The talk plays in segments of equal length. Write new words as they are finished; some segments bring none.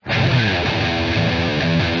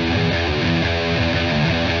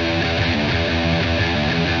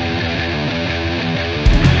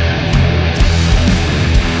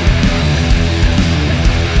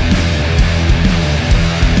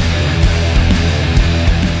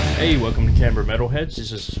Hey, welcome to Canberra Metalheads.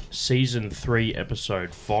 This is Season 3,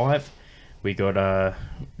 Episode 5. We got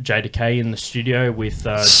JDK in the studio with...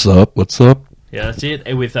 What's up? What's up? Yeah, that's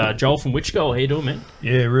it. With Joel from Witch Girl. How you doing, man?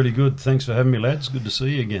 Yeah, really good. Thanks for having me, lads. Good to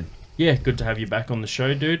see you again. Yeah, good to have you back on the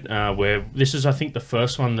show, dude. This is, I think, the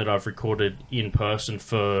first one that I've recorded in person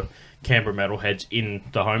for Canberra Metalheads in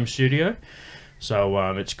the home studio.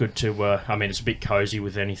 So it's good to, it's a bit cozy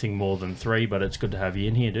with anything more than 3, but it's good to have you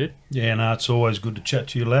in here, dude. Yeah, no, it's always good to chat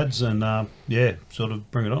to you, lads, and sort of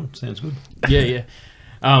bring it on. Sounds good. Yeah.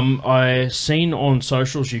 I seen on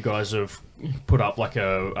socials you guys have put up like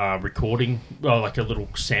a recording, like a little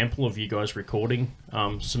sample of you guys recording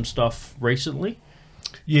some stuff recently.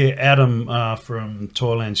 Yeah, Adam from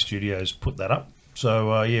Toyland Studios put that up.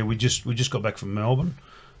 So we just got back from Melbourne.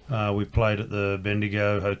 We played at the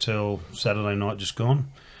Bendigo Hotel Saturday night just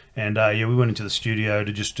gone. And we went into the studio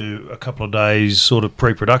to just do a couple of days sort of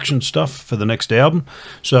pre-production stuff for the next album.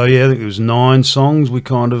 So, I think it was 9 songs we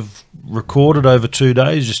kind of recorded over 2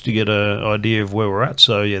 days just to get an idea of where we're at.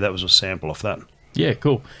 So, that was a sample of that. Yeah,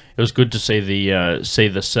 cool. It was good to see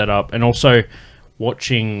the setup and also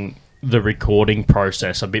watching the recording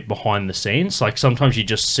process a bit behind the scenes. Like sometimes you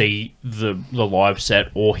just see the live set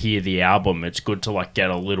or hear the album. It's good to like get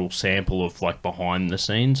a little sample of like behind the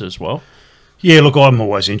scenes as well. Yeah, look, I'm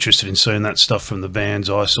always interested in seeing that stuff from the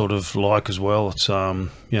bands I sort of like as well. It's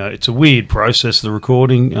it's a weird process, the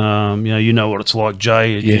recording. You know what it's like,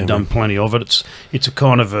 Jay. You've done plenty of it. It's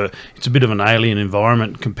a bit of an alien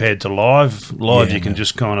environment compared to live. Live, you can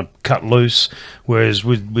just kind of cut loose, whereas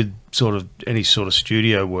with sort of any sort of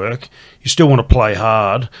studio work, you still want to play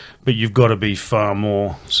hard, but you've got to be far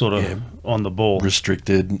more sort of on the ball,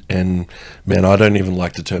 restricted. And man, I don't even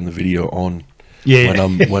like to turn the video on. Yeah.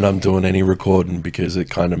 when I'm doing any recording, because it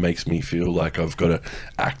kind of makes me feel like I've got to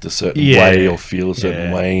act a certain way or feel a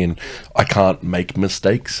certain way, and I can't make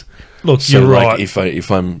mistakes. Look, so you're like right.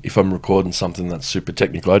 if I'm recording something that's super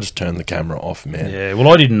technical, I just turn the camera off, man. Yeah,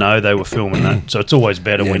 well, I didn't know they were filming that, so it's always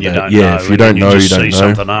better when you don't know. Yeah, if you don't know, you don't know. see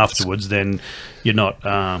something afterwards, then you're not.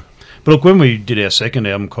 But look, when we did our second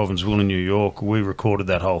album, Covensville in New York, we recorded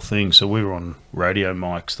that whole thing, so we were on radio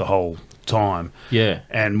mics the whole time. Yeah.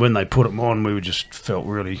 And when they put them on, we just felt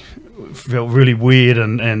really weird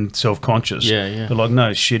and self-conscious. Yeah. But like,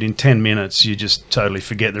 no shit, in 10 minutes, you just totally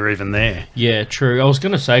forget they're even there. Yeah, true. I was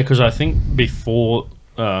going to say, because I think before,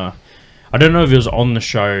 I don't know if it was on the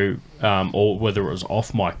show or whether it was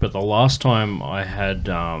off mic, but the last time I had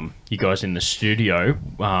you guys in the studio,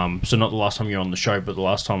 so not the last time you were on the show, but the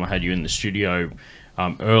last time I had you in the studio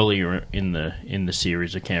earlier in the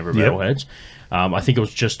series of Canberra Metalheads, I think it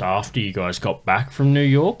was just after you guys got back from New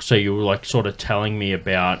York, so you were like sort of telling me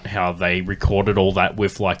about how they recorded all that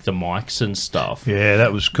with like the mics and stuff. Yeah,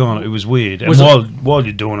 that was it was weird. And while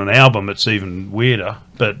you're doing an album, it's even weirder.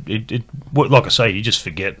 But it like I say, you just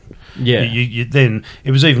forget. Yeah. You then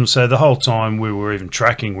it was even so the whole time we were even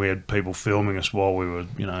tracking, we had people filming us while we were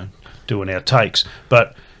doing our takes,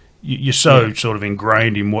 but. You're so sort of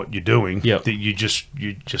ingrained in what you're doing that you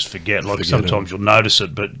just forget. Like sometimes you'll notice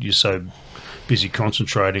it, but you're so busy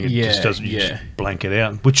concentrating, it just doesn't. You just blank it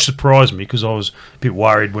out, which surprised me because I was a bit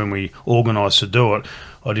worried when we organised to do it.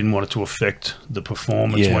 I didn't want it to affect the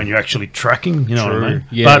performance when you're actually tracking. You know what I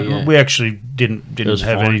mean? But we actually didn't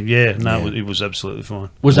have fine. any. It was absolutely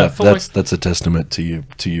fine. Was that's a testament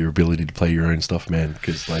to your ability to play your own stuff, man.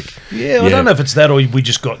 Because I don't know if it's that or we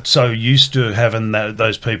just got so used to having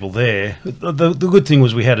those people there. The good thing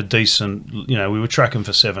was we had a decent. We were tracking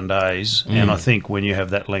for 7 days, and I think when you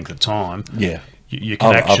have that length of time, you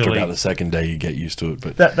can actually. After about the second day, you get used to it.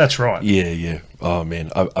 But that's right. Yeah. Oh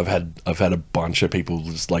man, I've had a bunch of people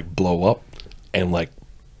just like blow up and like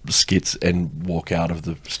skits and walk out of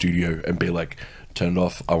the studio and be like, "Turn it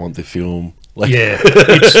off. I want the film." Like,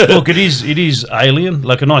 it is alien.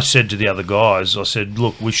 Like, and I said to the other guys, I said,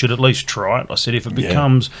 "Look, we should at least try it." I said, if it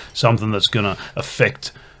becomes something that's going to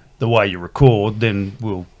affect the way you record, then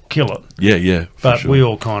we'll kill it. Yeah. But we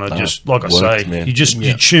all kind of just, like I say, man.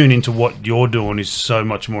 You tune into what you're doing is so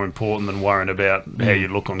much more important than worrying about how you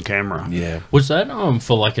look on camera. Yeah. Was that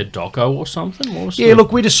for like a doco or something?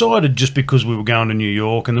 Look, we decided just because we were going to New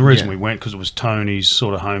York, and the reason we went because it was Tony's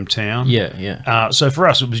sort of hometown. Yeah. So for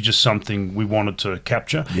us, it was just something we wanted to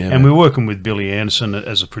capture, and we were working with Billy Anderson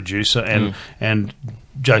as a producer, and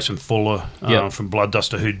Jason Fuller from Blood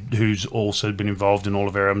Duster, who's also been involved in all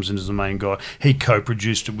of our albums and is the main guy. He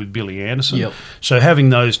co-produced it with Billy Anderson. Yep. So having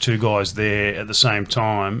those two guys there at the same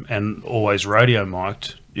time and always radio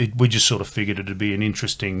mic'd, we just sort of figured it'd be an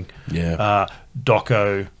interesting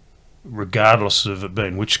doco, regardless of it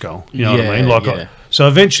being Witch Skull. You know what I mean? So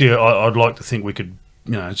eventually I'd like to think we could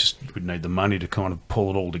it's just we'd need the money to kind of pull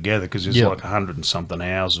it all together because there's like 100 and something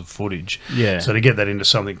hours of footage. Yeah. So to get that into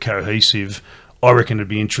something cohesive, I reckon it'd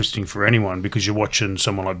be interesting for anyone because you're watching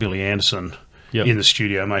someone like Billy Anderson in the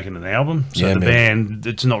studio making an album. So the band,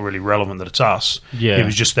 it's not really relevant that it's us. Yeah. It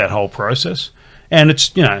was just that whole process. And it's,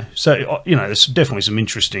 there's definitely some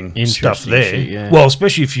interesting stuff there. Shit, Well,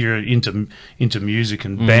 especially if you're into music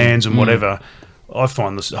and bands and whatever. I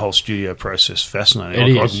find this whole studio process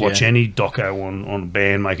fascinating. I can watch any doco on a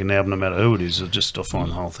band making an album, no matter who it is. I find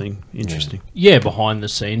the whole thing interesting. Yeah, behind the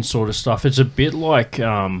scenes sort of stuff. It's a bit like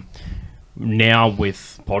now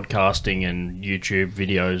with podcasting and YouTube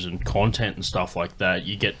videos and content and stuff like that,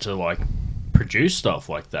 you get to like produce stuff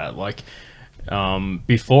like that. Like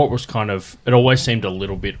before it was it always seemed a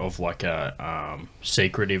little bit of like a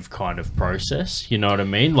secretive kind of process, you know what I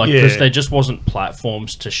mean? Like, because there just wasn't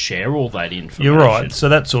platforms to share all that information. You're right. So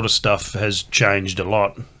that sort of stuff has changed a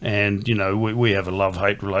lot. And, we have a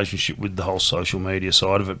love-hate relationship with the whole social media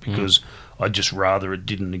side of it because I'd just rather it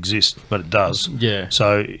didn't exist, but it does. Yeah.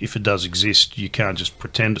 So if it does exist, you can't just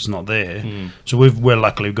pretend it's not there. So we're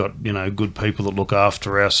luckily got, good people that look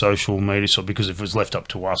after our social media. So because if it was left up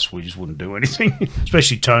to us, we just wouldn't do anything.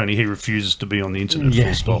 Especially Tony, he refuses to be on the internet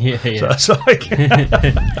full stop. Yeah. So it's like...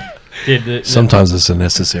 Sometimes it's a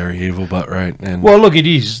necessary evil, but right. And well, look, it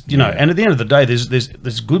is, and at the end of the day,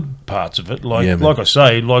 there's good parts of it. Like I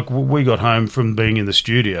say, like we got home from being in the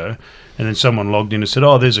studio, and then someone logged in and said,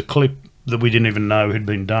 "Oh, there's a clip that we didn't even know had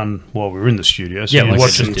been done while we were in the studio." So you're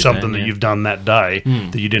watching something that you've done that day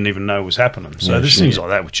that you didn't even know was happening. So there's things like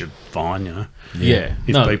that which are fine, Yeah.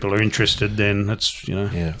 If people are interested, then that's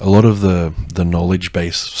Yeah, a lot of the knowledge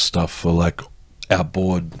base stuff for like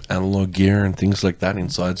outboard analog gear and things like that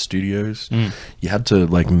inside studios, you had to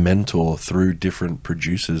like mentor through different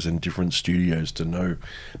producers in different studios to know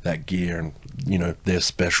that gear and their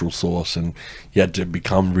special sauce, and you had to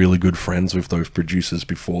become really good friends with those producers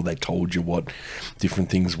before they told you what different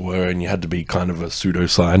things were, and you had to be kind of a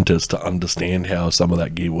pseudoscientist to understand how some of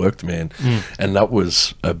that gear worked, man. And that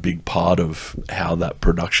was a big part of how that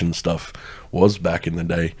production stuff was back in the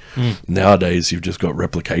day. Nowadays you've just got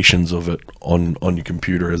replications of it on your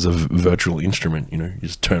computer as a virtual instrument. You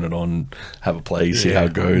just turn it on, have a play, see how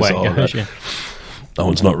it goes. That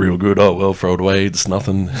one's not real good. Oh well, throw it away. It's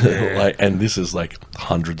nothing. And this is like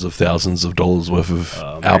hundreds of thousands of dollars worth of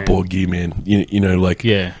outboard gear, man.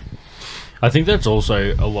 I think that's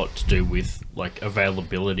also a lot to do with like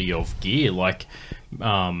availability of gear. Like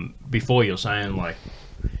before, you're saying like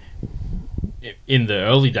in the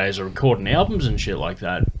early days of recording albums and shit like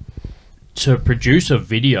that, to produce a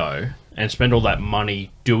video and spend all that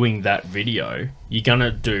money doing that video, you're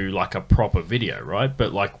gonna do like a proper video, right?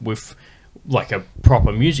 But like with like a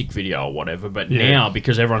proper music video or whatever, but now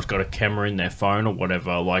because everyone's got a camera in their phone or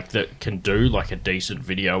whatever, like that can do like a decent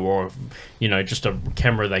video, or just a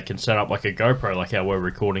camera they can set up like a GoPro, like how we're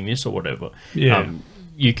recording this or whatever.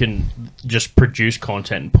 You can just produce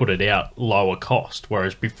content and put it out lower cost,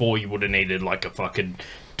 whereas before you would have needed like a fucking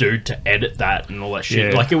dude to edit that and all that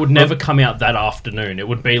shit. Like it would never come out that afternoon. It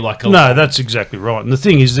would be like that's exactly right. And the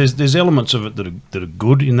thing is, there's elements of it that are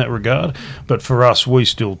good in that regard, but for us, we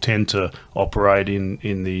still tend to operate in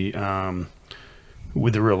the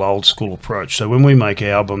with a real old school approach. So when we make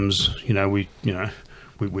albums,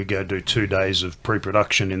 we go do 2 days of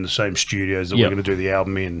pre-production in the same studios that we're going to do the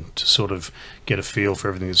album in, to sort of get a feel for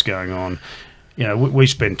everything that's going on. We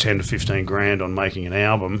spend 10 to 15 grand on making an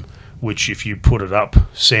album, which if you put it up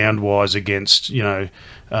sound-wise against, people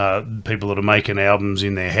that are making albums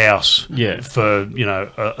in their house for,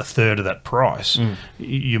 a third of that price,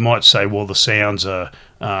 you might say, well, the sounds are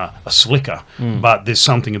slicker, but there's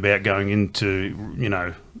something about going into,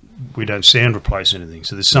 we don't sound replace anything.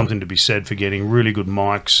 So there's something to be said for getting really good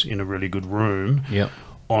mics in a really good room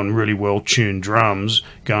on really well-tuned drums,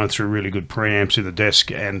 going through really good preamps in the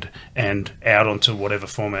desk and out onto whatever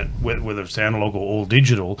format, whether it's analog or all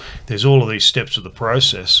digital. There's all of these steps of the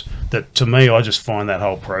process that, to me, I just find that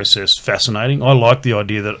whole process fascinating. I like the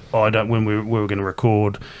idea that when we were going to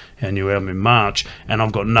record our new album in March, and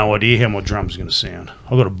I've got no idea how my drums are going to sound.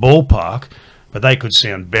 I've got a ballpark, but they could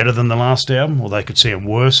sound better than the last album, or they could sound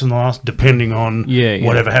worse than the last, depending on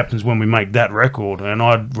whatever happens when we make that record. And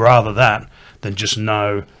I'd rather that than just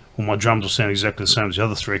know, well, my drums will sound exactly the same as the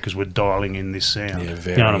other three because we're dialing in this sound.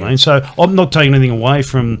 You know what I mean? So I'm not taking anything away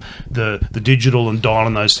from the digital and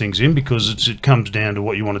dialing those things in, because it comes down to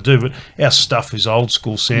what you want to do. But our stuff is old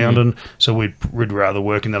school sounding, so we'd rather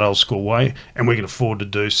work in that old school way, and we can afford to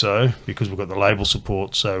do so because we've got the label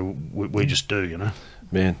support, so we just do,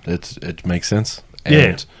 Man, it makes sense.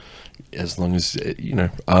 And as long as,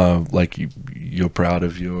 like you're proud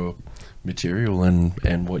of your material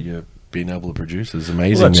and what you're being able to produce is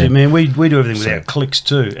amazing. Well, that's man. it, man. We do everything without clicks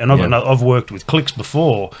too, and I've worked with clicks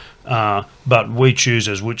before, but we choose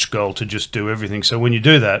as Witch Skull to just do everything. So when you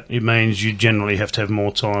do that, it means you generally have to have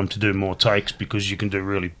more time to do more takes because you can do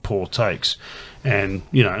really poor takes, and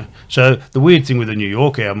So the weird thing with the New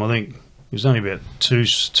York album, I think, there's only about two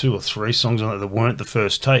or three songs on it that weren't the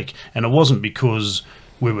first take, and it wasn't because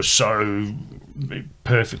we were so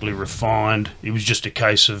perfectly refined. It was just a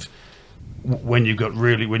case of when you can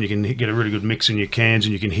get a really good mix in your cans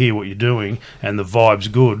and you can hear what you're doing and the vibe's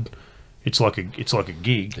good. It's like a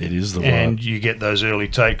gig. It is the vibe. And you get those early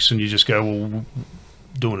takes and you just go, well,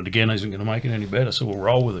 doing it again isn't going to make it any better, so we'll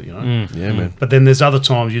roll with it, Yeah, man. But then there's other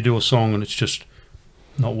times you do a song and it's just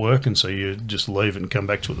not working, so you just leave it and come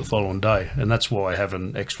back to it the following day. And that's why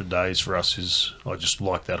having extra days for us is, I just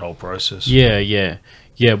like that whole process. Yeah.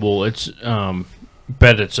 Well, it's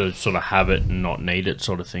better to sort of have it and not need it,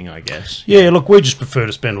 sort of thing, I guess. Yeah, look, we just prefer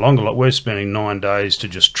to spend longer. Like, we're spending 9 days to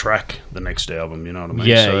just track the next album, you know what I mean?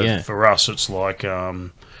 Yeah, so for us, it's like,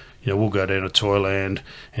 we'll go down to Toyland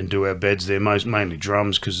and do our beds there, mainly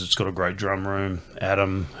drums, because it's got a great drum room.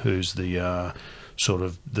 Adam, who's the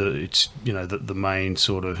the main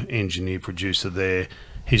sort of engineer producer there,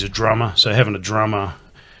 he's a drummer. So having a drummer,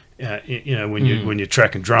 when you're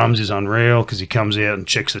tracking drums is unreal, because he comes out and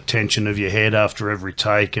checks the tension of your head after every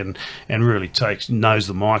take and really knows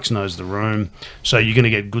the mics, knows the room. So you're going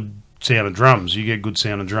to get good sound of drums. You get good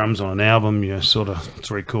sound of drums on an album, you're sort of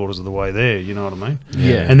 3/4 of the way there, you know what I mean?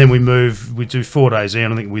 Yeah. And then we do 4 days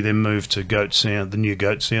out. I think we then move to Goat Sound, the new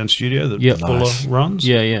Goat Sound studio that Fuller runs.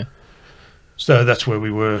 Yeah. So that's where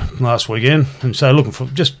we were last weekend. And so looking for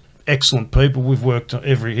just excellent people. We've worked on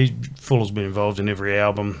Fuller's been involved in every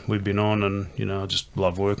album we've been on, and I just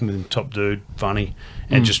love working with him. Top dude, funny,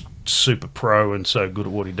 and just super pro and so good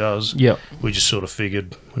at what he does. Yep. We just sort of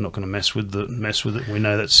figured we're not going to mess with it. We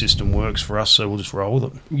know that system works for us, so we'll just roll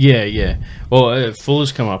with it. Yeah. Well,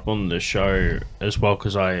 Fuller's come up on the show as well,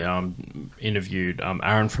 because I interviewed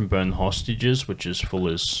Aaron from Burn Hostages, which is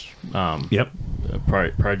Fuller's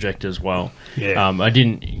project as well. Yeah.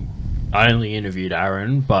 I only interviewed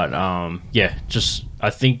Aaron, but just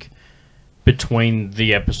I think between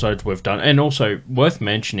the episodes we've done, and also worth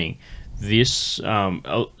mentioning, this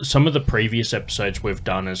some of the previous episodes we've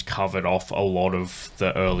done has covered off a lot of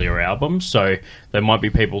the earlier albums, so there might be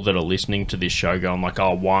people that are listening to this show going like,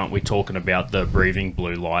 oh, why aren't we talking about the Breathing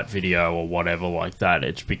Blue Light video or whatever like that?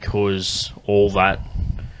 It's because all that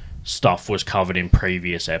stuff was covered in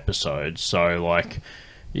previous episodes. So like,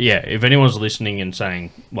 yeah, if anyone's listening and saying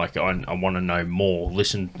like, I want to know more,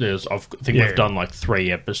 listen. I think we've done like 3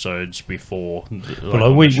 episodes before.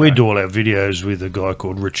 Well, we do all our videos with a guy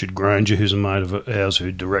called Richard Granger, who's a mate of ours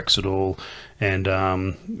who directs it all, and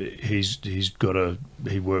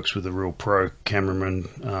he works with a real pro cameraman,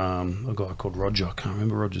 a guy called Roger. I can't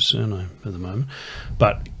remember Roger's surname at the moment,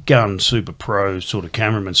 but super pro sort of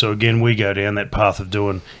cameraman. So again, we go down that path of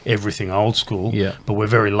doing everything old school. Yeah. But we're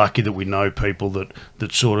very lucky that we know people that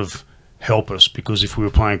sort of help us, because if we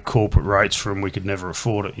were paying corporate rates for them, we could never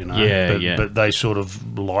afford it, But they sort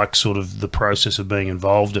of like the process of being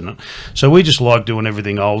involved in it. So we just like doing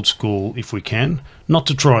everything old school if we can. Not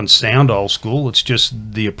to try and sound old school, it's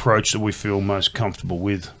just the approach that we feel most comfortable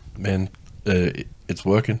with. Man, it's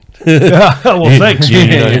working. Well, thanks. You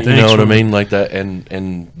know what I mean, like that,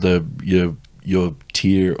 and your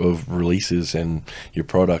tier of releases and your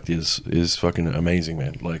product is fucking amazing,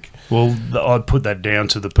 man. Like, well, I'd put that down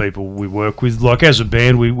to the people we work with. Like, as a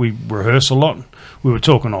band, we rehearse a lot. We were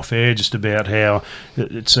talking off air just about how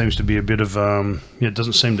it seems to be a bit of it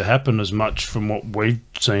doesn't seem to happen as much from what we've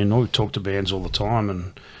seen. We talk to bands all the time,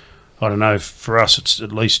 and I don't know, for us it's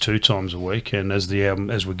at least 2 times a week, and as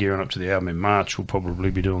we're gearing up to the album in March, we'll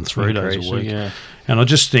probably be doing 3 days a week. Yeah. And I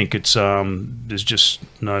just think it's there's just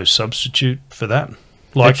no substitute for that.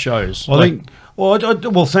 Like, it shows. I think.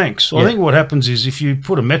 Well, thanks. Yeah. I think what happens is if you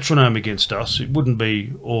put a metronome against us, it wouldn't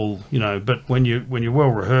be all, But when you're well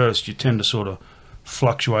rehearsed, you tend to sort of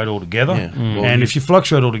fluctuate altogether. Yeah. And if you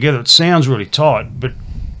fluctuate altogether, it sounds really tight. But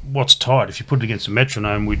what's tight? If you put it against a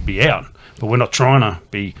metronome, we'd be out. But we're not trying to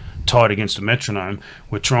be tight against a metronome.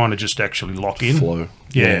 We're trying to just actually lock in. Flow.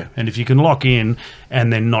 Yeah. And if you can lock in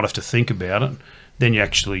and then not have to think about it, then you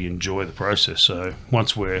actually enjoy the process. So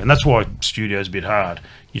and that's why studio's a bit hard.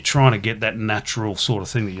 You're trying to get that natural sort of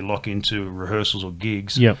thing that you lock into rehearsals or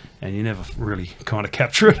gigs, and you never really kind of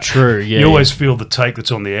capture it. True, yeah. You always feel the take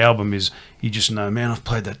that's on the album is, you just know, man, I've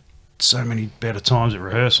played that so many better times at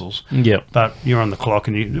rehearsals. Yep. But you're on the clock,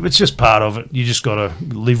 and it's just part of it. You just got to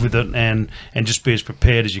live with it and just be as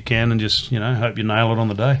prepared as you can, and just hope you nail it on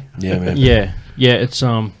the day. Yeah, man. Yeah. It's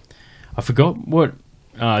I forgot what.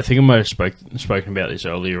 I think I might have spoken about this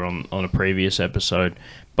earlier on a previous episode,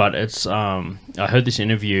 but it's I heard this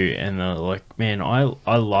interview and they're like, man,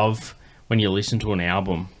 I love when you listen to an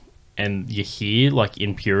album and you hear like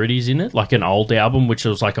impurities in it, like an old album which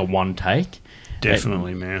was like a one take.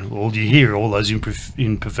 Definitely, man. Well, you hear all those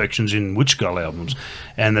imperfections in Witch Skull albums,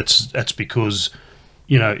 and that's because,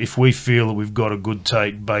 you know, if we feel that we've got a good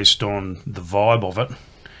take based on the vibe of it,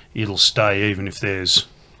 it'll stay even if there's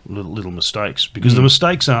little mistakes, because the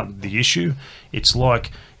mistakes aren't the issue. It's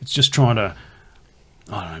just trying to,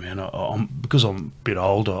 I don't know, man. Because I'm a bit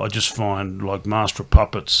older, I just find like Master of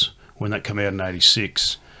Puppets, when that came out in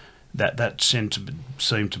 '86, that seemed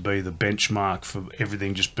to be the benchmark for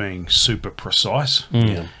everything just being super precise.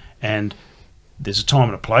 Yeah. And there's a time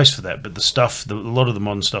and a place for that, but a lot of the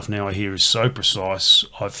modern stuff now I hear is so precise.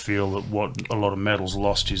 I feel that what a lot of metal's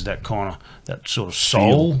lost is that sort of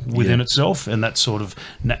soul within itself, and that sort of,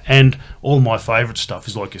 and all my favourite stuff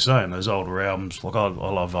is like you're saying, those older albums. Like I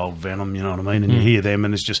love old Venom, you know what I mean? And you hear them,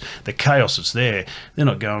 and it's just the chaos that's there. They're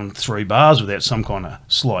not going 3 bars without some kind of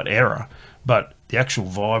slight error, but the actual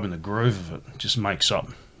vibe and the groove of it just makes up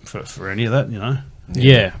for any of that, you know?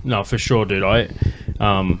 Yeah, no, for sure, dude.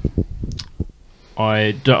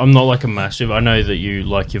 I'm not like a massive. I know that you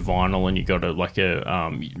like your vinyl and you got a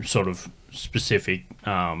sort of specific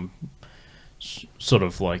sort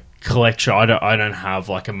of like collection. I don't have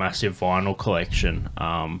like a massive vinyl collection,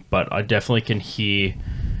 but I definitely can hear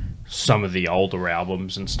some of the older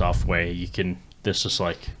albums and stuff where you can. This is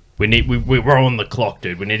like we're on the clock,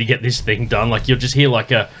 dude. We need to get this thing done. Like you'll just hear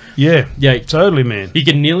like a yeah, totally, man. You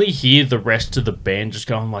can nearly hear the rest of the band just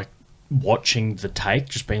going like. Watching the take,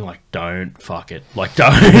 just being like, don't fuck it, like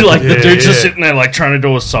don't like the dude's just sitting there like trying to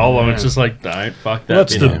do a solo. It's just like, don't fuck that. Well,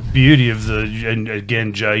 that's the beauty of and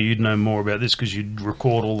again, Jay, you'd know more about this because you'd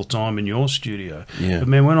record all the time in your studio. Yeah. But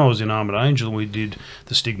man, when I was in Armored Angel and we did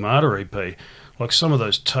the Stigmata EP, like some of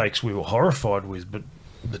those takes we were horrified with, but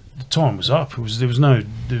the time was up. It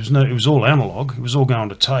was all analog. It was all going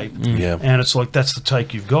to tape. Yeah. And it's like, that's the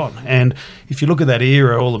take you've got. And if you look at that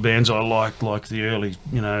era, all the bands I liked, like the early,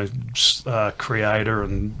 you know, Creator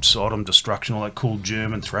and Sodom, Destruction, all that cool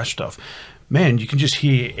German thrash stuff, man, you can just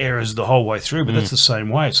hear errors the whole way through, but that's the same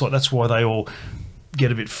way. It's like, that's why they all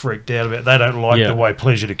get a bit freaked out about it. They don't like the way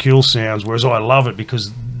Pleasure to Kill sounds, whereas I love it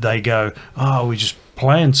because they go, oh, we just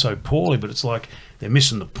planned so poorly, but it's like, they're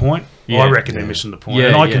missing the point. I reckon they're missing the point.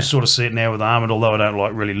 And I can sort of see it now with Armoured, although I don't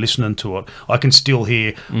like really listening to it. I can still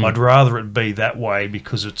hear, I'd rather it be that way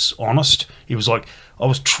because it's honest. It was like, I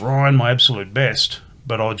was trying my absolute best,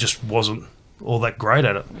 but I just wasn't all that great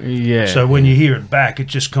at it. Yeah. So when you hear it back, it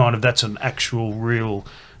just kind of, that's an actual, real,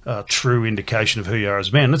 true indication of who you are as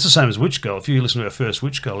a band. That's the same as Witch Skull. If you listen to our first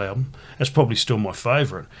Witch Skull album, that's probably still my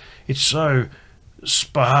favourite. It's so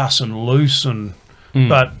sparse and loose and...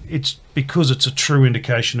 But it's because it's a true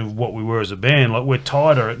indication of what we were as a band. Like, we're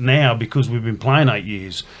tighter at now because we've been playing 8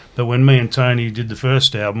 years. But when me and Tony did the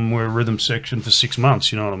first album, we were a rhythm section for 6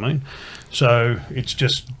 months, you know what I mean? So it's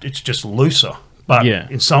just looser. But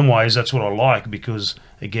in some ways, that's what I like because,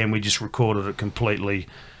 again, we just recorded it completely,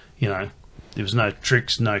 you know. There was no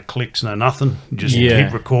tricks, no clicks, no nothing. Just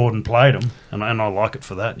hit record and played them. And I like it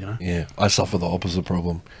for that, you know. Yeah, I suffer the opposite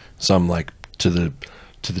problem. So I'm like to the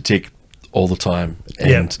tick all the time,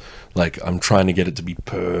 and like I'm trying to get it to be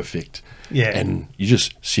perfect. Yeah, and you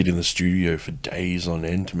just sit in the studio for days on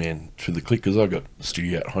end, man, for the click. Because I got the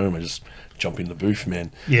studio at home, I just jump in the booth,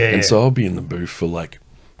 man. And so I'll be in the booth for like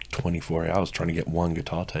 24 hours trying to get one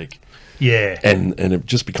guitar take. Yeah, and it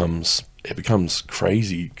just becomes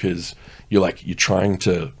crazy because you're trying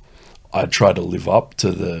to. I try to live up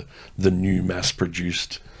to the new mass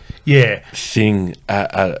produced thing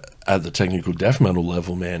at the technical death metal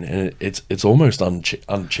level, man, and it's almost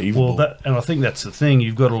unachievable. Well, and I think that's the thing.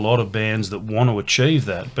 You've got a lot of bands that want to achieve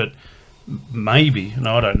that, but maybe, and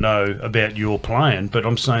I don't know about your playing, but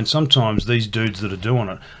I'm saying sometimes these dudes that are doing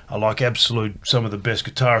it are like absolute some of the best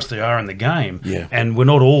guitarists there are in the game. Yeah. And we're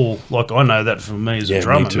not all, like, I know that from me as a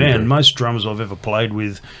drummer, too, man. bro. Most drummers I've ever played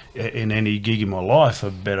with in any gig in my life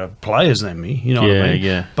are better players than me. You know what I mean?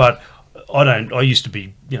 Yeah. But I used to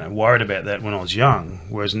be, worried about that when I was young,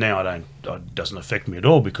 whereas now it doesn't affect me at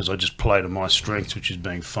all because I just play to my strengths, which is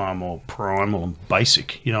being far more primal and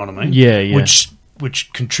basic, you know what I mean? Yeah.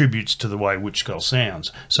 Which contributes to the way Witch Skull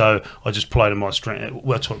sounds. So I just play to my strength.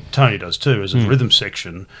 Well, that's what Tony does too. As a rhythm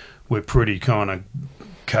section, we're pretty kind of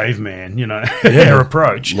caveman, our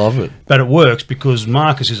approach. Love it. But it works because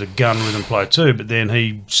Marcus is a gun rhythm player too, but then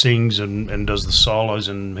he sings and does the solos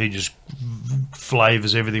and he just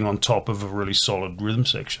flavors everything on top of a really solid rhythm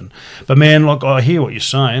section. But man, like, I hear what you're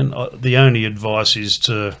saying. The only advice is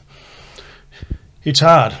to It's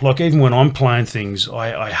hard. Like, even when I'm playing things,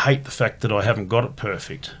 I hate the fact that I haven't got it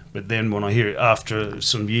perfect. But then when I hear it after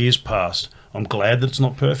some years passed, I'm glad that it's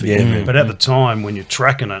not perfect. Yeah, but at the time, when you're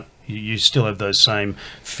tracking it, you still have those same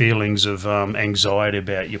feelings of anxiety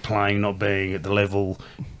about your playing not being at the level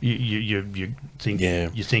you think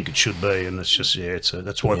you think it should be, and it's just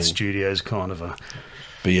that's why the studio's kind of a.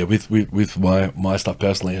 But yeah, with my stuff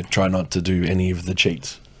personally, I try not to do any of the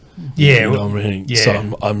cheats. Yeah, you know what I mean? Yeah.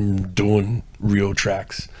 So I'm doing real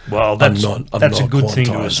tracks. Well, that's I'm a not good thing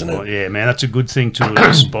to quantizing aspire. Yeah, man, that's a good thing to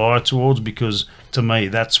aspire towards, because to me,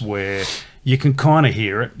 that's where you can kind of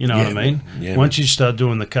hear it. You know what I mean? Yeah, Once you start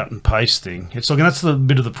doing the cut and paste thing, it's like, and that's the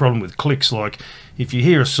bit of the problem with clicks. Like, if you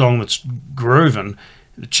hear a song that's grooving,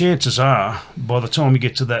 the chances are, by the time you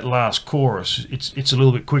get to that last chorus, it's a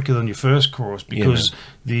little bit quicker than your first chorus, because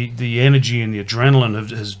the energy and the adrenaline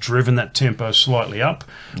has driven that tempo slightly up.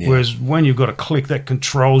 Yeah. Whereas when you've got a click, that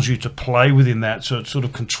controls you to play within that, so it sort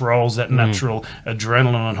of controls that natural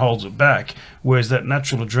adrenaline and holds it back. Whereas that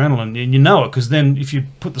natural adrenaline, and you know it, because then if you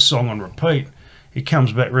put the song on repeat, it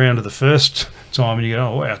comes back round to the first time and you go,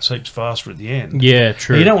 oh, wow, it's heaps faster at the end. Yeah,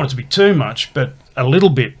 true. You don't want it to be too much, but a little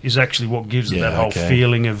bit is actually what gives it that whole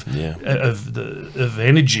feeling of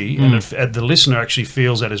energy, and the listener actually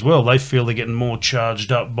feels that as well. They feel they're getting more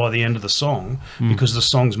charged up by the end of the song because the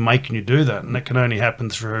song's making you do that, and that can only happen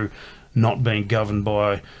through not being governed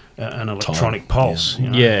by an electronic pulse. Yeah.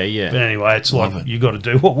 You know? Yeah. But anyway, it's like you got to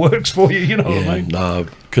do what works for you. You know what I mean? No,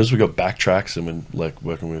 because we got backtracks and we're like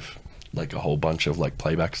working with like a whole bunch of like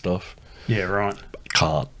playback stuff. Yeah, right.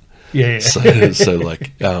 Can't. Yeah. So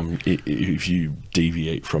like, if you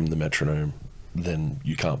deviate from the metronome, then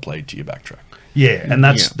you can't play to your backtrack. Yeah, and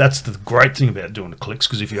that's the great thing about doing the clicks,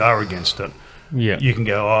 because if you are against it, you can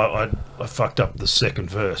go, I fucked up the second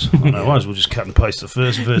verse. No worries, we'll just cut and paste the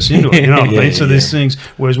first verse into it. You know what I mean? So there's things.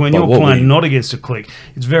 Whereas when you're playing not against a click,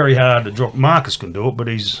 it's very hard to drop. Marcus can do it, but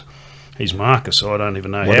he's Marcus, so I don't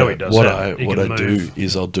even know how he does that. What I do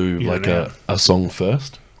is I'll do like a song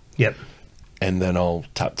first. Yep. And then I'll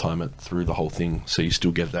tap time it through the whole thing, so you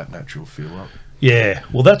still get that natural feel up. Yeah,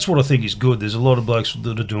 well, that's what I think is good. There's a lot of blokes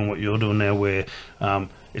that are doing what you're doing now, where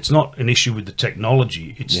it's not an issue with the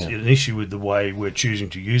technology; it's an issue with the way we're choosing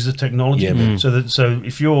to use the technology. Yeah, So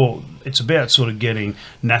if it's about sort of getting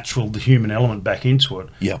the human element back into it.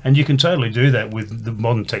 Yeah, and you can totally do that with the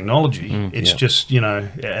modern technology. It's just,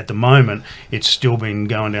 at the moment, it's still been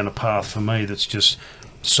going down a path for me that's just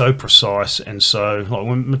so precise, and so like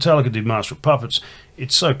when Metallica did Master of Puppets,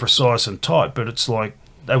 it's so precise and tight, but it's like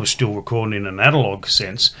they were still recording in an analog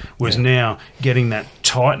sense, whereas now getting that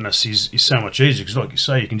tightness is so much easier, because like you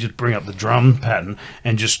say, you can just bring up the drum pattern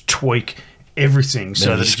and just tweak everything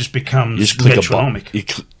so that it just becomes metronomic. You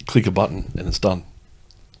click a button and it's done.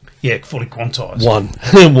 Yeah, fully quantized. One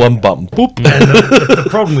button. Boop. And the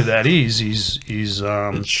problem with that is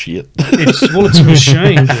it's shit. It's a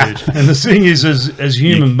machine, dude. And the thing is, as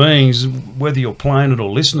human beings, whether you're playing it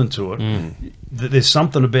or listening to it, there's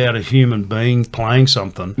something about a human being playing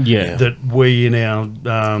something that we in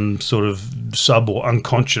our sort of sub or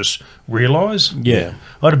unconscious realise. Yeah.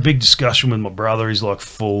 I had a big discussion with my brother. He's like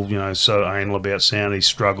full, so anal about sound. He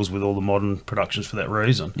struggles with all the modern productions for that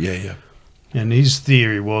reason. Yeah. And his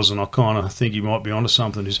theory was, and I kind of think he might be onto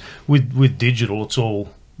something, is with digital, it's all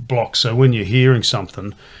blocks. So when you're hearing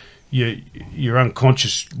something, your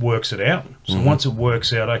unconscious works it out. So once it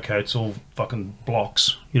works out, okay, it's all fucking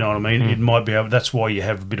blocks. You know what I mean? It might be able. That's why you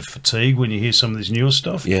have a bit of fatigue when you hear some of this newer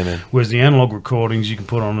stuff. Yeah, man. Whereas the analog recordings, you can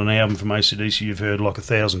put on an album from AC/DC you've heard like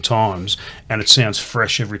 1,000 times, and it sounds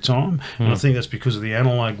fresh every time. And I think that's because of the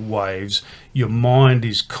analog waves. Your mind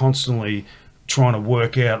is constantly trying to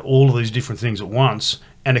work out all of these different things at once,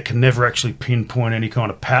 and it can never actually pinpoint any kind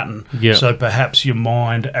of pattern. So perhaps your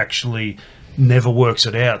mind actually never works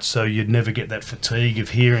it out, so you'd never get that fatigue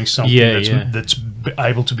of hearing something that's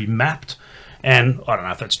able to be mapped. And I don't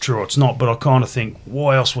know if that's true or it's not, but I kind of think,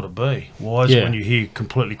 why else would it be? Why is it when you hear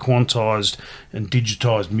completely quantized and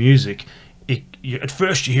digitized music, at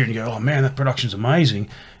first you hear it and you go, oh man, that production's amazing,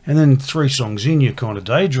 and then 3 songs in, you're kind of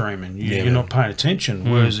daydreaming. You're not paying attention.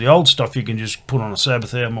 Whereas the old stuff, you can just put on a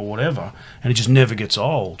Sabbath album or whatever, and it just never gets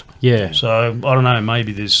old. Yeah. So, I don't know,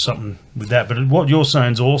 maybe there's something with that. But what you're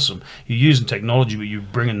saying is awesome. You're using technology, but you're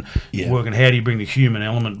working, how do you bring the human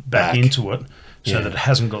element back into it so that it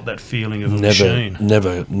hasn't got that feeling of a machine?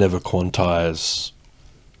 Never quantize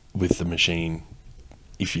with the machine.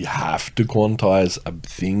 If you have to quantize a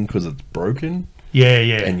thing because it's broken,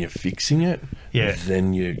 and you're fixing it,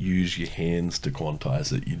 then you use your hands to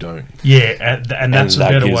quantize it. You don't. Yeah, and that's a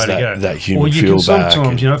better way to go. That human or you feel can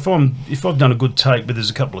sometimes, back. if I've done a good take, but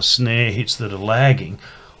there's a couple of snare hits that are lagging,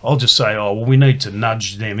 I'll just say, oh, well, we need to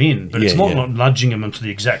nudge them in. But it's not nudging them into the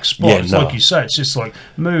exact spot. Yeah, it's like you say, it's just like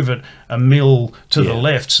move it a mil to the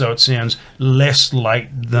left so it sounds less late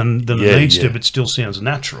than it needs to, but still sounds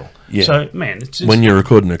natural. Yeah. So, man, it's when you're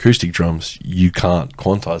recording acoustic drums, you can't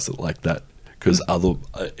quantize it like that. Because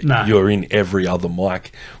you're in every other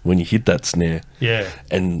mic when you hit that snare. Yeah.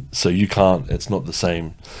 And so you can't, it's not the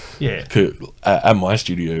same. Yeah. At my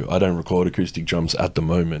studio, I don't record acoustic drums at the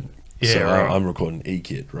moment. Yeah, so right. I'm recording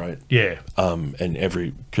E-Kit, right? Yeah. And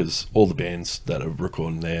because all the bands that are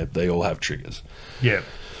recording there, they all have triggers. Yeah.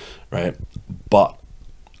 Right? But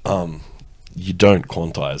you don't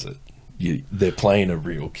quantize it. They're playing a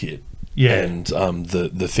real kit. Yeah. And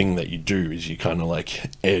the thing that you do is you kind of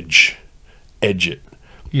like edge it.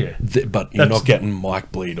 Yeah. But you're not getting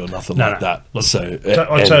mic bleed or nothing like that. Look, so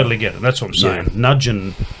I totally get it. That's what I'm saying. Yeah.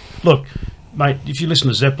 Nudging. Look, mate, if you listen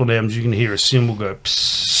to Zeppelin albums, you can hear a cymbal go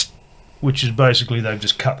psst, which is basically they've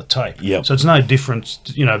just cut the tape. Yep. So it's no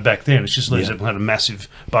different, back then. It's just Led Zeppelin had a massive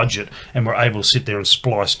budget and were able to sit there and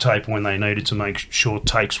splice tape when they needed to make sure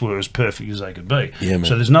takes were as perfect as they could be. Yeah, man.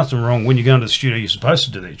 So there's nothing wrong. When you go into the studio, you're supposed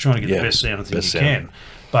to do that. You're trying to get the best sounding thing you can.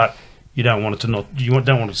 But you don't want it to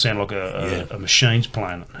don't want it to sound like a machine's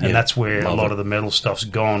playing it. And that's where a lot of the metal stuff's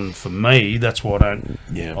gone for me. That's why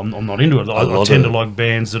I'm not into it. I tend to like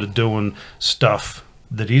bands that are doing stuff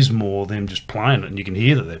that is more them just playing it, and you can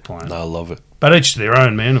hear that they're playing it. I love it. But each to their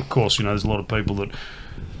own, man. Of course, there's a lot of people that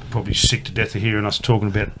probably sick to death of hearing us talking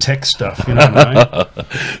about tech stuff, you know what I mean?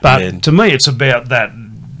 But to me, it's about that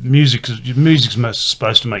music's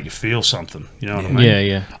supposed to make you feel something, you know what I mean?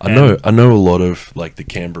 Yeah. I know a lot of like the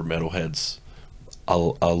Canberra metalheads. A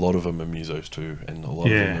lot of them are musos too, and a lot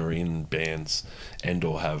of them are in bands and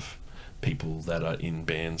or have people that are in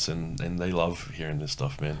bands, and they love hearing this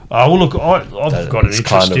stuff, man. Oh, well, look, I've got an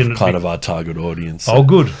interest in it. Kind of our target audience. Oh,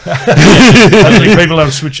 good. Hopefully people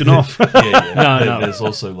aren't switching off. No. There's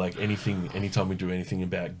also like anytime we do anything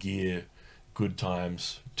about gear, good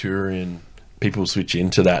times, touring, people switch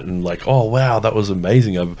into that and like, oh wow, that was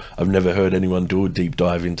amazing. I've never heard anyone do a deep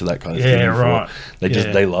dive into that kind of thing before. Right.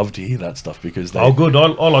 They love to hear that stuff because good. I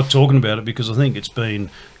like talking about it because I think it's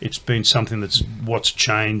been something that's what's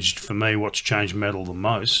changed for me. What's changed metal the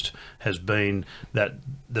most has been that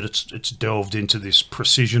it's delved into this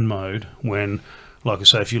precision mode. When, like I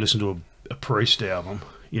say, if you listen to a Priest album,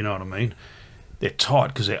 you know what I mean. They're tight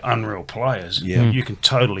because they're unreal players. Yeah. You can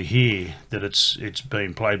totally hear that it's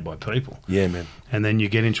being played by people. Yeah, man. And then you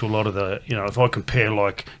get into a lot of the, if I compare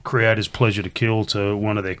like Creator's Pleasure to Kill to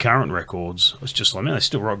one of their current records, it's just like, man, they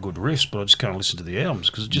still write good riffs, but I just can't listen to the albums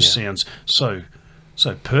because it just sounds so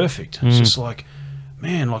perfect. It's just like,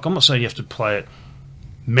 man, like I'm not saying you have to play it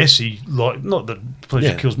messy, like not that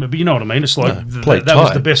Pleasure Kills Me, but you know what I mean. It's like that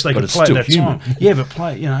was the best they could play at that time. Yeah, but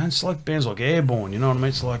it's like bands like Airborne. You know what I mean?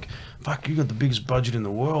 It's like, fuck, you got the biggest budget in the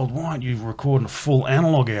world. Why aren't you recording a full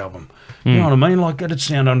analog album? You know what I mean? Like that'd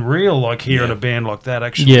sound unreal. Like hearing a band like that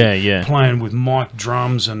actually playing with mic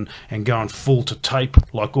drums and going full to tape,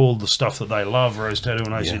 like all the stuff that they love, Rose Tattoo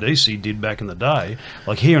and AC/DC did back in the day.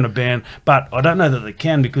 Like hearing a band, but I don't know that they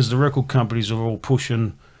can because the record companies are all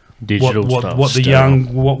pushing digital stuff.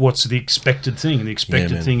 What's the expected thing? And the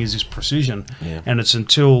expected thing is this precision. Yeah. And it's and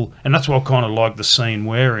that's why I kind of like the scene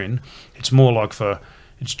we're in. It's more like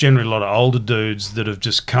it's generally a lot of older dudes that have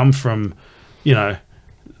just come from, like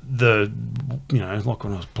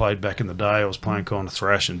when I was played back in the day, I was playing kind of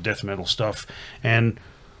thrash and death metal stuff. And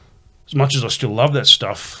as much as I still love that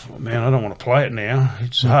stuff, man, I don't want to play it now.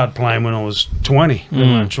 It's hard playing when I was 20.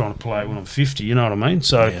 I'm trying to play it when I'm 50, you know what I mean?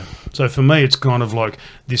 So for me, it's kind of like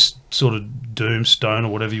this sort of doomstone or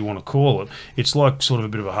whatever you want to call it. It's like sort of a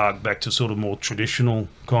bit of a hark back to sort of more traditional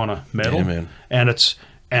kind of metal. Yeah, man.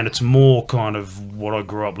 And it's more kind of what I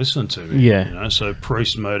grew up listening to. Yeah. So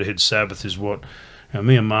Priest, Motorhead, Sabbath is what...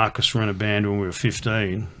 me and Marcus were in a band when we were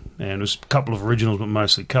 15, and it was a couple of originals but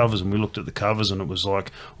mostly covers, and we looked at the covers and it was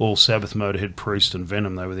like all Sabbath, Motorhead, Priest and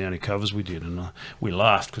Venom. They were the only covers we did, and we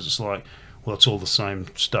laughed because it's like, well, it's all the same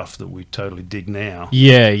stuff that we totally dig now.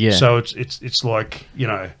 Yeah. So it's like,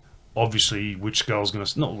 obviously Witch Skull's going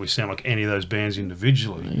to... Not that we sound like any of those bands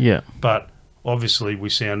individually. Yeah. But... obviously, we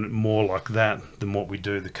sound more like that than what we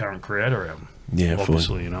do the current Creator album. Yeah, obviously,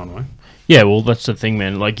 fully. you know what I mean? Yeah, well, that's the thing,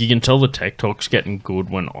 man. Like, you can tell the tech talk's getting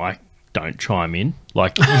good when I don't chime in.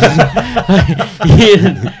 Like,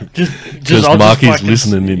 just Marky's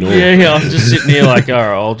listening in all. Yeah, I'm just sitting here like, all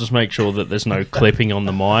right, I'll just make sure that there's no clipping on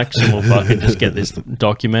the mics and we'll fucking just get this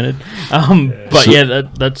documented. But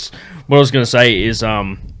that's what I was going to say is...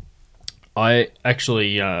 I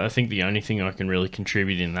actually, I think the only thing I can really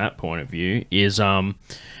contribute in that point of view is,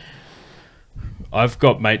 I've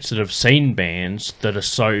got mates that have seen bands that are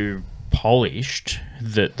so polished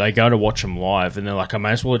that they go to watch them live and they're like, I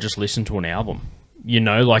may as well just listen to an album. You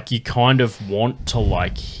know, like you kind of want to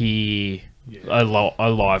like hear a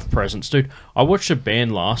live presence. Dude, I watched a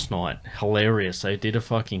band last night. Hilarious. They did a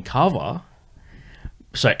fucking cover.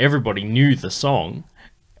 So everybody knew the song.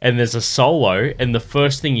 And there's a solo. And the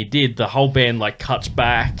first thing he did, the whole band like cuts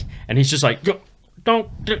back. And he's just like, don't...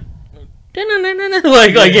 like, and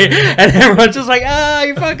everyone's just like,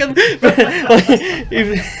 you fucking... like,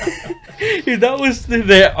 if that was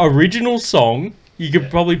their original song, you could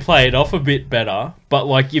probably play it off a bit better. But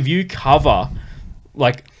like, if you cover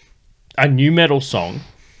like a new metal song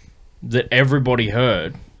that everybody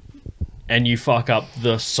heard, and you fuck up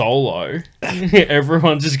the solo,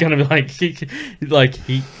 everyone's just gonna be like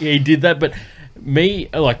he did that. But me,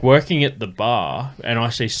 like working at the bar, and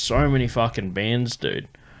I see so many fucking bands, dude.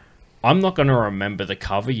 I'm not going to remember the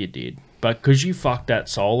cover you did, but because you fucked that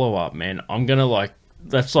solo up, man, I'm going to like,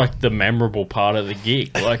 that's like the memorable part of the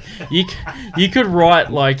gig. Like you could write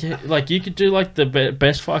like you could do like the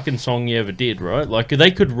best fucking song you ever did, right? Like they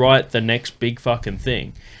could write the next big fucking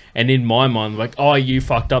thing. And in my mind, like, oh, you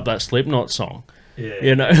fucked up that Slipknot song. Yeah.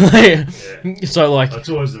 You know, like, so like that's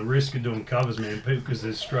always the risk of doing covers, man, because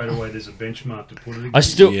there's straight away there's a benchmark to put it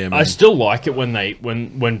against. I still like it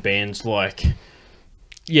when bands like.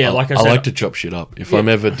 Yeah, like I said, I like to chop shit up. If I'm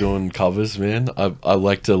ever doing covers, man, I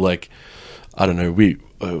like to like, I don't know. We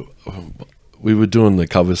were doing the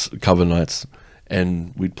cover nights,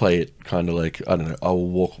 and we'd play it kind of like, I don't know. I'll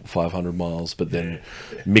walk 500 miles, but then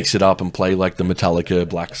mix it up and play like the Metallica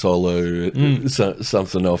Black Solo,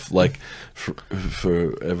 something off like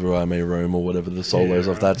Forever I May Roam or whatever the solos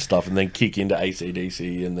of that stuff, and then kick into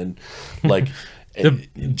AC/DC, and then like.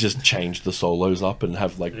 Just change the solos up and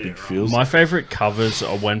have like big feels. My favourite covers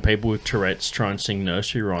are when people with Tourette's try and sing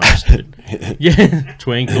nursery rhymes, dude. Yeah,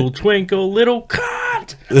 twinkle, twinkle, little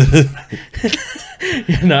cunt.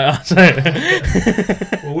 You know,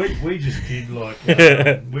 well, we just did like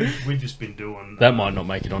we just been doing that might not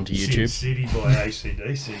make it onto YouTube. Sin City by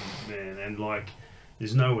AC/DC, man, and like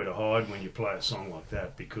there's nowhere to hide when you play a song like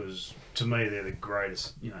that, because to me they're the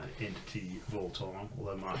greatest, entity of all time.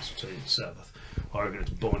 Although Mark's Sabbath, I reckon it's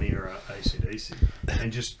Bon Era AC/DC.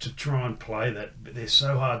 And just to try and play that, they're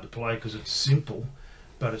so hard to play because it's simple,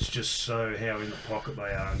 but it's just so how in the pocket they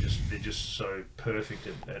are, and they're just so perfect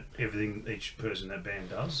at everything each person in that band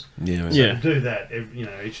does. Yeah, so to do that,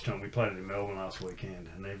 each time we played it in Melbourne last weekend,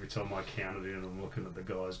 and every time I counted it, I'm looking at the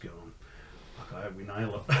guys going, I hope we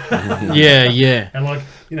nail it. Yeah. And like,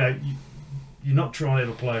 you're not trying to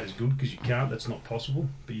ever play it as good because you can't. That's not possible.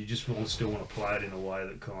 But you just still want to play it in a way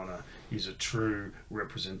that kind of is a true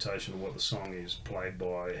representation of what the song is, played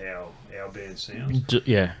by how our band sounds.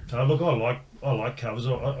 Yeah. So look, I like covers.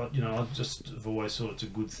 I just have always thought it's a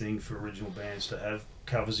good thing for original bands to have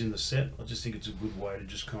covers in the set. I just think it's a good way to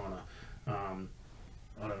just kind of, I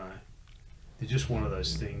don't know. It's just one of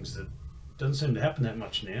those things that doesn't seem to happen that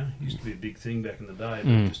much now. It used to be a big thing back in the day,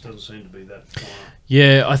 but it just doesn't seem to be that kind of...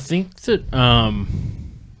 Yeah, I think that,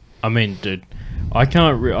 I mean, dude, I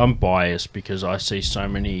can't... I'm biased because I see so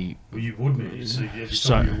many... Well, you would be. You see, every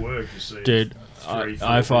time you work, you see... Dude,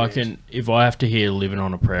 I fucking... If I have to hear Living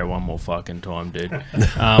on a Prayer one more fucking time, dude.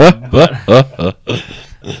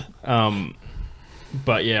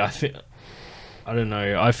 But yeah, I don't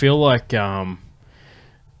know. I feel like I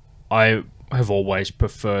have always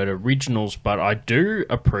preferred originals, but I do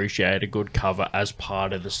appreciate a good cover as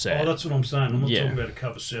part of the set. Oh, that's what I'm saying. I'm not talking about a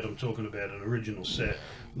cover set. I'm talking about an original set.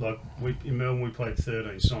 Like in Melbourne, we played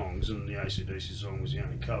 13 songs, and the AC/DC song was the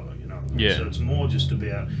only cover. You know what I mean? Yeah. So it's more just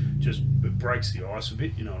about it breaks the ice a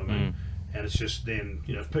bit. You know what I mean? And it's just then,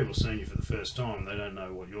 if people are seeing you for the first time, they don't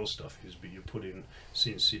know what your stuff is, but you put in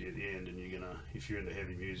Sin City at the end, and you're gonna, if you're into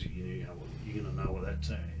heavy music, you're gonna know what that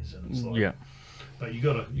tag is, and it's like, But you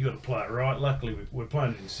gotta play it right. Luckily, we're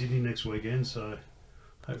playing it in Sydney next weekend, so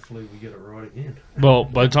hopefully we get it right again. Well,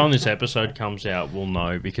 by the time this episode comes out, we'll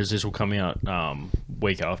know, because this will come out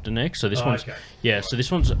week after next. So this one's So this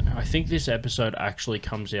one's. I think this episode actually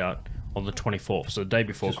comes out on the 24th, so the day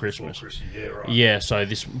before Christmas. Yeah, right. Yeah, so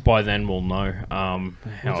by then we'll know how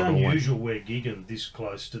it's unusual we're gigging this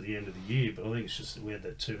close to the end of the year, but I think it's just that we had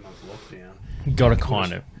that 2-month lockdown. Got to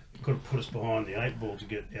kind of. Could have put us behind the 8 ball to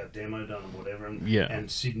get our demo done and whatever.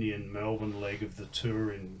 And Sydney and Melbourne leg of the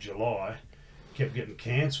tour in July kept getting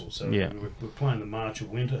cancelled. So we're playing the March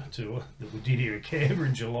of Winter tour that we did here in Canberra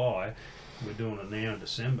in July. We're doing it now in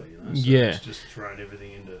December, So it's just thrown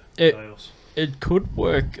everything into chaos. It could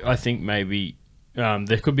work, I think, maybe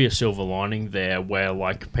there could be a silver lining there where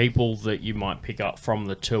like people that you might pick up from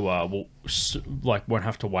the tour will won't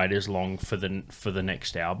have to wait as long for the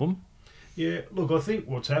next album. Yeah, look, I think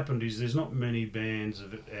what's happened is there's not many bands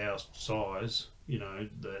of our size, you know,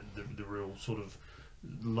 the real sort of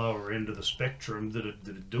lower end of the spectrum that are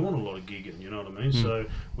doing a lot of gigging, you know what I mean? So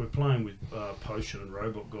we're playing with Potion and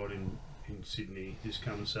Robot God in Sydney this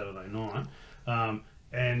coming Saturday night.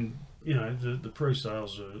 And, you know, the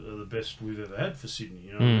pre-sales are the best we've ever had for Sydney,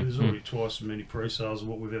 you know? There's already twice as many pre-sales of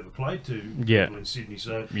what we've ever played to people in Sydney.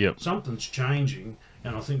 So something's changing,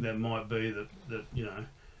 and I think that might be that, you know,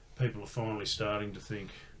 people are finally starting to think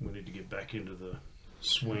we need to get back into the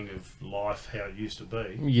swing of life how it used to be.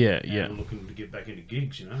 And looking to get back into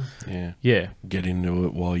gigs, you know. Yeah. Get into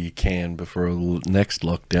it while you can before the next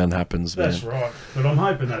lockdown happens. That's right. But I'm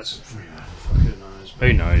hoping that's who knows.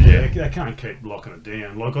 Who knows? Yeah. They can't keep locking it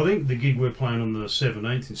down. Like I think the gig we're playing on the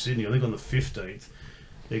 17th in Sydney. I think on the 15th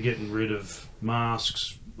they're getting rid of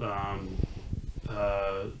masks.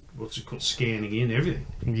 What's it called? Scanning in everything.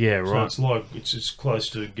 Yeah, right. So it's like it's as close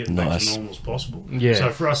to getting back to normal as possible. Yeah. So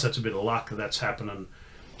for us, that's a bit of luck that's happening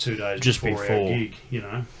 2 days just before our gig. You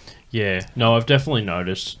know. Yeah. No, I've definitely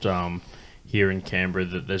noticed here in Canberra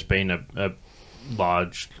that there's been a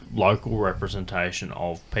large local representation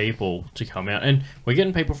of people to come out, and we're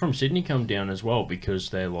getting people from Sydney come down as well because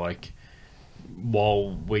they're like,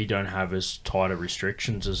 while we don't have as tighter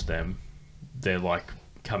restrictions as them, they're like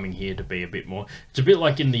coming here to be a bit more. It's a bit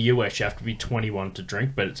like in the US, you have to be 21 to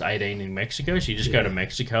drink, but it's 18 in Mexico, so you just go to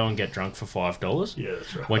Mexico and get drunk for $5. Yeah,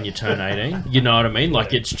 that's right. When you turn 18, you know what I mean?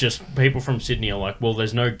 Like it's just people from Sydney are like, well,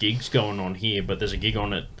 there's no gigs going on here, but there's a gig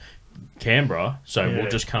on at Canberra, so we'll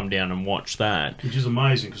just come down and watch that. Which is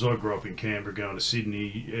amazing because I grew up in Canberra, going to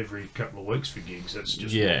Sydney every couple of weeks for gigs. That's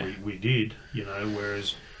just what we did, you know.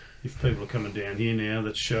 Whereas if people are coming down here now,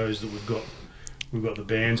 that shows that we've got the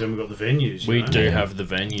bands and we've got the venues. We do have the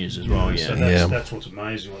venues as well, So that's what's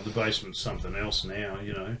amazing. Like the basement's something else now,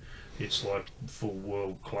 you know. It's like full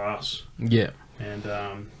world class. Yeah.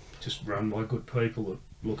 And just run by good people that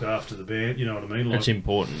look after the band, you know what I mean? Like, that's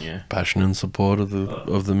important, yeah. Passion and support of the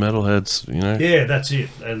metalheads, you know. Yeah, that's it.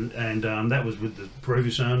 And that was with the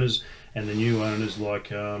previous owners, and the new owners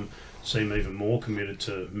seem even more committed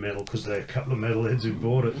to metal because they're a couple of metalheads who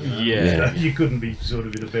bought it. You know? So you couldn't be sort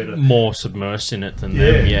of in a better... more submersed in it than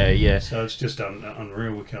them. Yeah. So it's just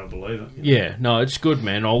unreal. We can't believe it. Yeah, no, it's good,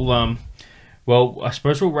 man. I'll well, I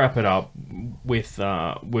suppose we'll wrap it up with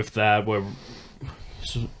that.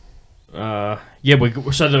 So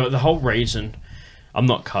the whole reason. I'm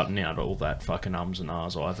not cutting out all that fucking ums and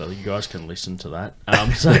ahs either. You guys can listen to that.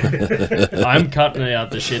 So I'm cutting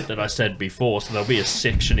out the shit that I said before, so there'll be a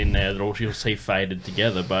section in there that you'll see faded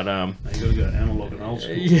together. But you got to go analog and old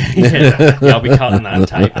school. Yeah, I'll be cutting that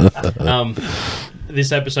tape.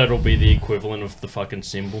 This episode will be the equivalent of the fucking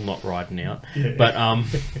symbol not riding out. Yeah. But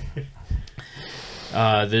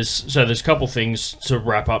there's a couple things to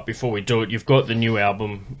wrap up before we do it. You've got the new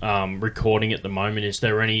album recording at the moment. Is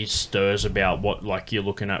there any stirs about what like you're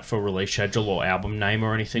looking at for release schedule or album name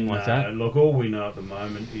or anything like that? Look, all we know at the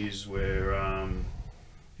moment is we're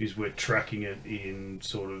tracking it in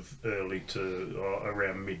sort of early to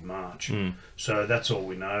around mid-March. So that's all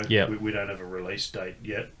we know. Yeah. We don't have a release date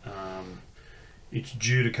yet. It's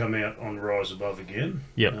due to come out on Rise Above again.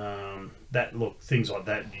 Yep. Things like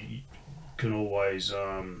that. Can always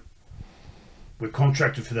we're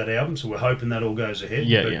contracted for that album, so we're hoping that all goes ahead.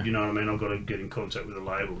 But you know what I mean, I've got to get in contact with the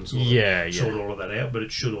label and sort all of that out, but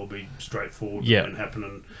it should all be straightforward and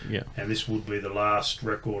happening. And this would be the last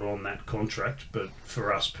record on that contract, but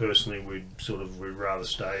for us personally, we'd rather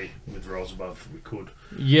stay with Rise Above if we could.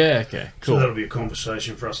 Okay, cool. So that'll be a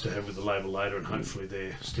conversation for us to have with the label later, and hopefully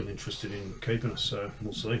they're still interested in keeping us, so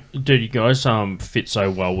we'll see. Dude, you guys fit so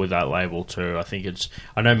well with that label too.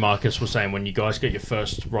 I know Marcus was saying when you guys got your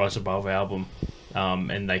first Rise Above album,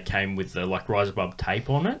 and they came with the like Rise Above tape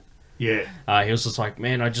on it. Yeah. He was just like,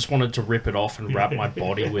 man, I just wanted to rip it off and wrap my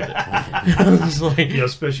body with it.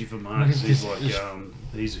 Especially for Marcus. He's like,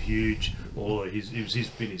 he's huge. He's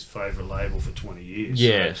been his favourite label for 20 years.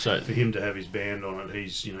 Yeah, so for him to have his band on it,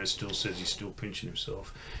 he's still says he's still pinching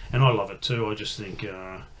himself, and I love it too. I just think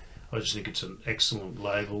it's an excellent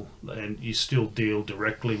label, and you still deal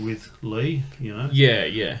directly with Lee, you know.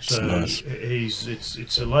 Yeah. So nice.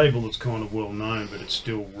 It's a label that's kind of well known, but it's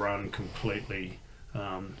still run completely.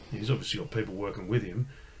 He's obviously got people working with him,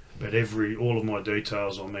 but all of my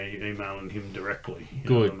details on me emailing him directly. You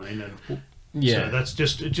know what I mean? And so that's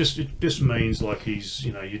it just means like he's,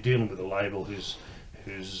 you know, you're dealing with a label who's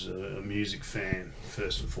a music fan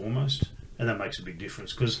first and foremost, and that makes a big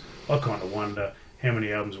difference because I kind of wonder how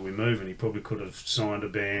many albums are we moving? He probably could have signed a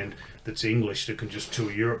band that's English that can just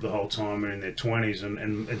tour Europe the whole time and in their 20s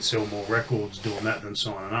and sell more records doing that than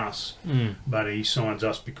signing us. But he signs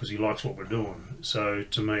us because he likes what we're doing. So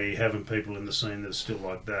to me, having people in the scene that are still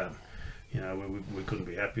like that, you know, we couldn't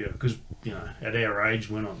be happier. Because, you know, at our age,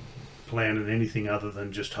 we're not planning anything other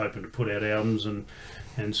than just hoping to put out albums and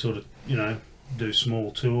sort of, you know, do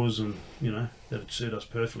small tours, and you know that'd suit us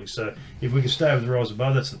perfectly. So if we can stay with the Rise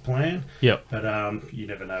Above, that's the plan. Yep. But you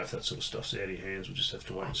never know if that sort of stuff's out of your hands. We'll just have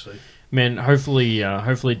to wait and see. Man, hopefully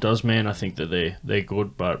it does, man. I think that they're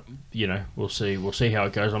good, but you know, we'll see how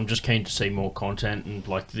it goes. I'm just keen to see more content, and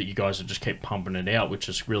like that you guys will just keep pumping it out, which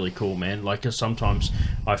is really cool, man. Like, 'cause sometimes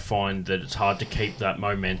I find that it's hard to keep that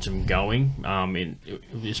momentum going,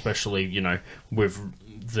 especially, you know, with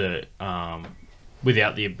the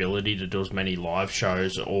without the ability to do as many live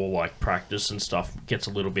shows or like practice and stuff. It gets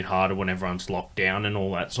a little bit harder when everyone's locked down and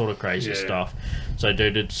all that sort of crazy stuff. So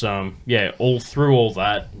dude, it's all through all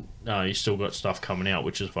that, you still got stuff coming out,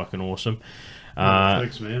 which is fucking awesome.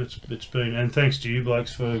 Thanks, man. It's been, and thanks to you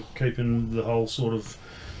blokes for keeping the whole sort of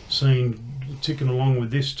scene ticking along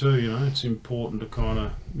with this too. You know, it's important to kind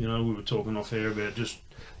of, you know, we were talking off air about just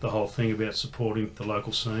the whole thing about supporting the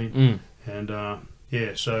local scene, and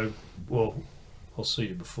so well, I'll see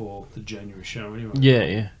you before the January show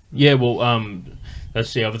anyway. Yeah. Well,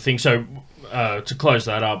 that's the other thing. So to close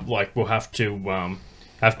that up, like, we'll have to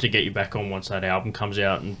get you back on once that album comes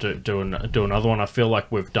out and do another one. I feel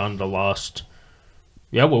like we've done the last.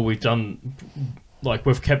 Yeah, well, we've done. Like,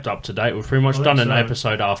 we've kept up to date. We've pretty much done an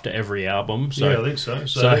episode after every album. So, yeah, I think so.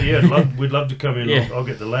 So yeah, we'd love to come in. Yeah. I'll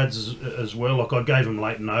get the lads as well. Like, I gave them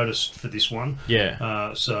late notice for this one.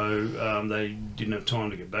 Yeah. So they didn't have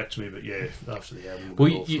time to get back to me. But yeah, after the album, we'll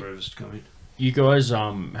get all three of us to come in. You guys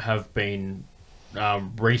have been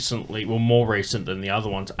recently, well, more recent than the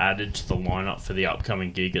other ones, added to the lineup for the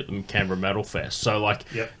upcoming gig at the Canberra Metal Fest. So like,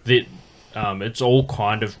 it's all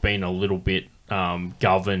kind of been a little bit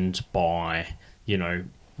governed by, you know,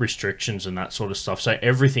 restrictions and that sort of stuff. So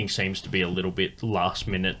everything seems to be a little bit last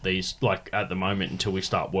minute at the moment, until we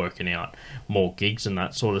start working out more gigs and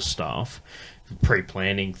that sort of stuff,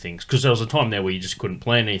 pre-planning things. Because there was a time there where you just couldn't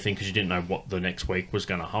plan anything because you didn't know what the next week was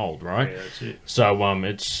going to hold, right? Yeah, that's it. So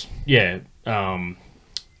it's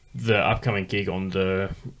the upcoming gig on the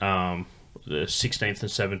 16th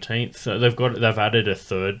and 17th. They've added a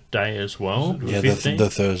third day as well. Yeah, the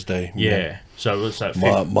Thursday. Yeah. So it's that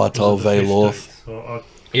Martel Veilorth. We're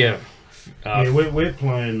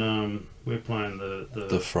playing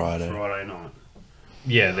the Friday night.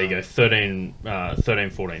 Yeah, there you go. 13,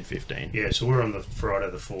 14, 15. Yeah, so we're on the Friday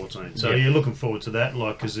the 14th. So yeah, looking forward to that.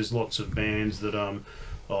 Like, because there's lots of bands that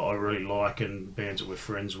I really like, and bands that we're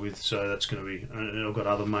friends with. So that's going to be. And I've got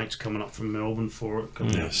other mates coming up from Melbourne for it,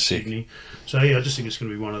 coming out to Sydney. So yeah, I just think it's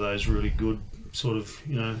going to be one of those really good sort of,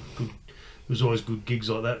 you know, good. There's always good gigs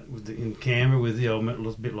like that in Canberra with the old metal,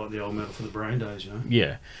 a bit like the old metal for the Brain Days, you know.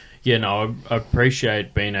 Yeah. No, I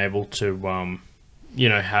appreciate being able to, you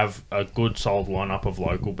know, have a good solid lineup of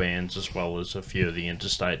local bands as well as a few of the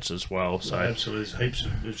interstates as well. So absolutely, there's heaps.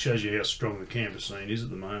 It shows you how strong the Canberra scene is at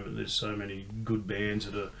the moment. There's so many good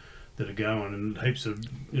bands that are going, and heaps of,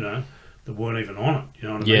 you know, that weren't even on it. You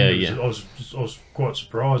know what I mean? I was quite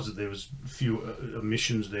surprised that there was a few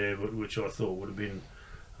omissions there, which I thought would have been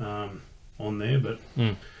on there, but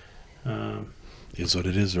is what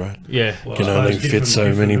it is, right? Yeah, well, can only fit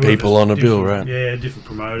so many people on a bill, right? Yeah, different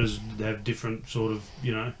promoters have different sort of,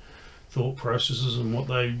 you know, thought processes and what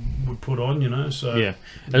they would put on, you know. So yeah,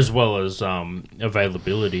 as well as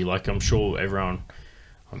availability. Like, I'm sure everyone.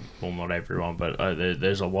 Well, not everyone, but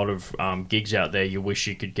there's a lot of gigs out there. You wish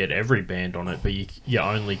you could get every band on it, but you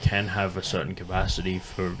only can have a certain capacity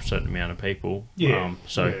for a certain amount of people. Yeah,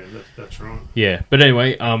 that's right. Yeah, but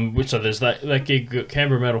anyway, so there's that gig,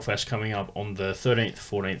 Canberra Metal Fest, coming up on the 13th,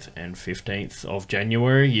 14th, and 15th of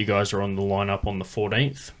January. You guys are on the lineup on the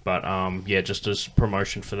 14th, but just as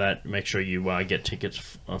promotion for that, make sure you get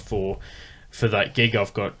tickets for that gig.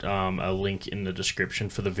 I've got a link in the description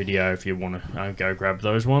for the video if you want to go grab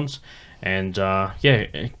those ones. And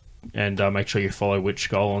make sure you follow Witch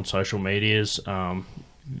Skull on social medias.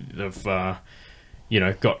 They've got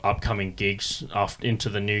upcoming gigs into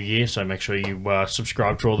the new year, so make sure you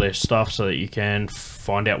subscribe to all their stuff so that you can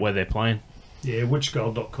find out where they're playing. Yeah,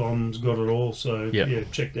 witchskull.com's got it all, so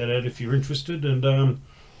check that out if you're interested. And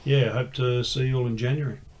hope to see you all in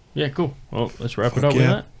January. Yeah, cool. Well, let's wrap it up with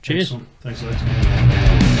that. Cheers. Excellent. Thanks, Alex.